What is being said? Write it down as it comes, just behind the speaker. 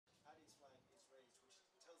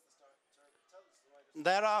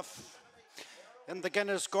They're off. In the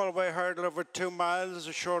Guinness Galway Hurdle over 2 miles,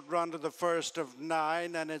 a short run to the first of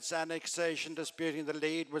 9, and it's Annexation disputing the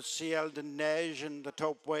lead with Ciel de Neige and the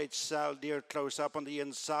top weight Saldier close up on the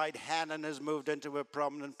inside. Hannon has moved into a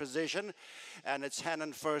prominent position, and it's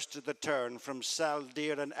Hannon first to the turn from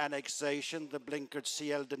Saldier and Annexation, the blinkered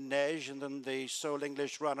Ciel de Neige, and then the sole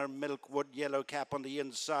English runner Milkwood Yellow Cap on the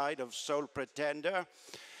inside of Sole Pretender.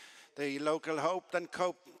 The local hope, then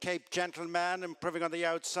Cape Gentleman, improving on the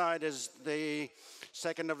outside is the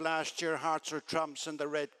second of last year, Hearts or Trumps, and the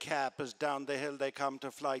red cap as down the hill they come to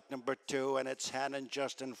flight number 2, and it's Hannon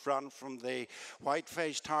just in front from the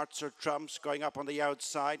white-faced Hearts or Trumps going up on the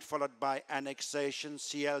outside, followed by Annexation,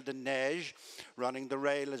 Ciel de Neige. Running the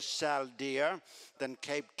rail is Saldier, then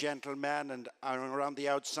Cape Gentleman, and around the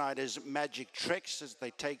outside is Magic Tricks as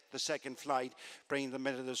they take the second flight, bringing them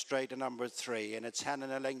into the straight to number 3, and it's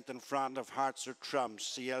Hannon a length in front of Hearts or Trumps.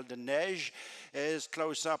 Ciel de Neige is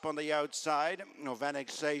close up on the outside of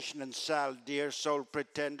Annexation and Saldier, Sole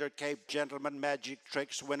Pretender, Cape Gentleman, Magic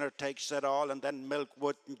Tricks, Winner Takes It All, and then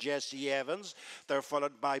Milkwood and Jesse Evans. They're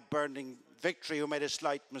followed by Burning Victory, who made a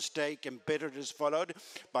slight mistake. Embittered is followed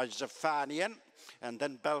by Zafanian, and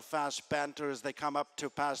then Belfast Banter as they come up to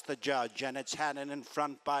pass the judge. And it's Hannon in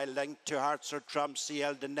front by length to Hearts or Trumps,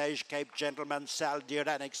 Ciel de Neige, Cape Gentleman, Saldier,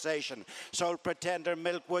 Annexation. Sole Pretender,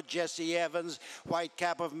 Milkwood, Jesse Evans, White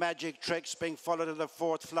Cap of Magic Tricks being followed to the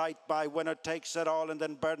fourth flight by Winner Takes It All, and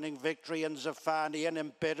then Burning Victory and Zafanian.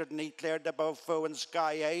 Embittered and Eclair de Beaufort and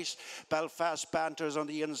Sky Ace. Belfast Banters on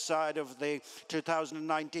the inside of the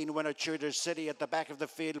 2019 winner Tudor City. At the back of the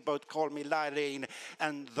field, both Call Me Lyrene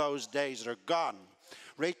and Those Days Are Gone.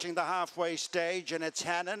 Reaching the halfway stage, and it's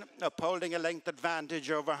Hannon upholding a length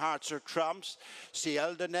advantage over Hearts or Trumps.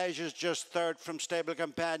 Ciel de Neige is just third from stable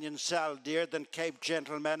companion Saldier, then Cape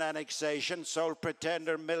Gentleman, Annexation, Sole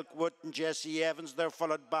Pretender, Milkwood and Jesse Evans. They're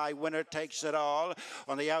followed by Winner Takes It All.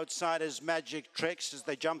 On the outside is Magic Tricks as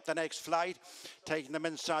they jump the next flight, taking them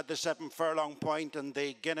inside the 7 furlong point in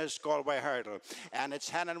the Guinness Galway Hurdle. And it's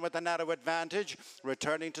Hannon with a narrow advantage,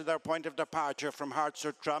 returning to their point of departure from Hearts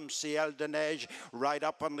or Trumps. Ciel de Neige right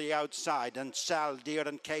up on the outside, and Saldier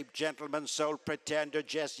and Cape Gentleman, Sole Pretender,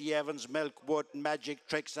 Jesse Evans, Milkwood, Magic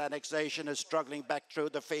Tricks, Annexation is struggling back through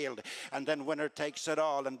the field, and then Winner Takes It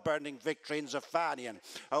All and Burning Victory and Zafanian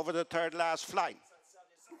over the third last flight.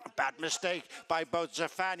 Bad mistake by both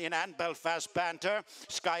Zafanian and Belfast Banter.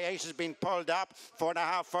 Sky Ace has been pulled up.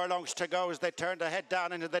 4.5 furlongs to go as they turn to head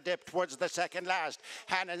down into the dip towards the second last.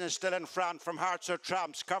 Hannon is still in front from Hearts or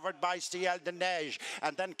Trumps, covered by Ciel de Neige,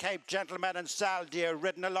 and then Cape Gentleman and Saldier.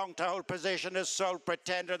 Ridden along to hold position is Sole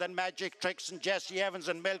Pretender, then Magic Tricks and Jesse Evans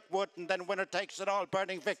and Milkwood, and then Winner Takes It All.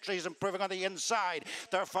 Burning Victories improving on the inside.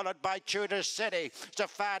 They're followed by Tudor City,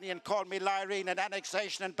 Zafanian, Call Me Lyrene, and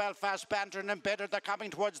Annexation and Belfast Banter and Embittered. They're coming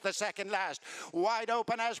towards the second last. Wide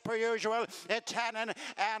open as per usual. It's Hannon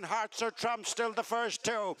and Hearts or Trumps, still the first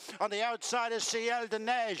two. On the outside is Ciel de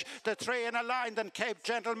Neige. The 3 in a line, then Cape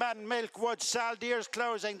Gentleman, Milkwood, Saldier's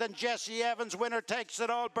closing, then Jesse Evans, Winner Takes It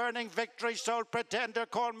All, Burning Victory, Sole Pretender,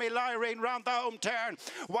 Call Me Lyrene round the home turn.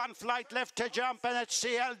 1 flight left to jump, and it's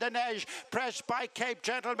Ciel de Neige, pressed by Cape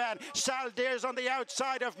Gentleman. Saldier's on the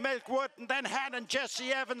outside of Milkwood, and then Hannon,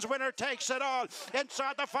 Jesse Evans, Winner Takes It All.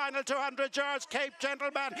 Inside the final 200 yards, Cape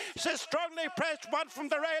Gentleman is strongly pressed, one from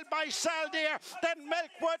the rail by Saldier, then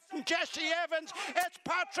Milkwood and Jesse Evans. It's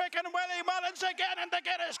Patrick and Willie Mullins again in the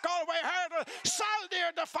Guinness Galway Hurdle.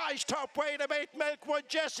 Saldier defies top weight to beat Milkwood,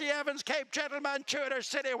 Jesse Evans, Cape Gentleman, Tudor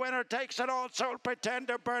City, Winner Takes It All, Sole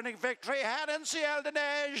Pretender, Burning Victory, Hannon, Ciel de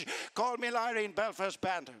Neige, Call Me Lyrene, Belfast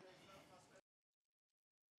Banter.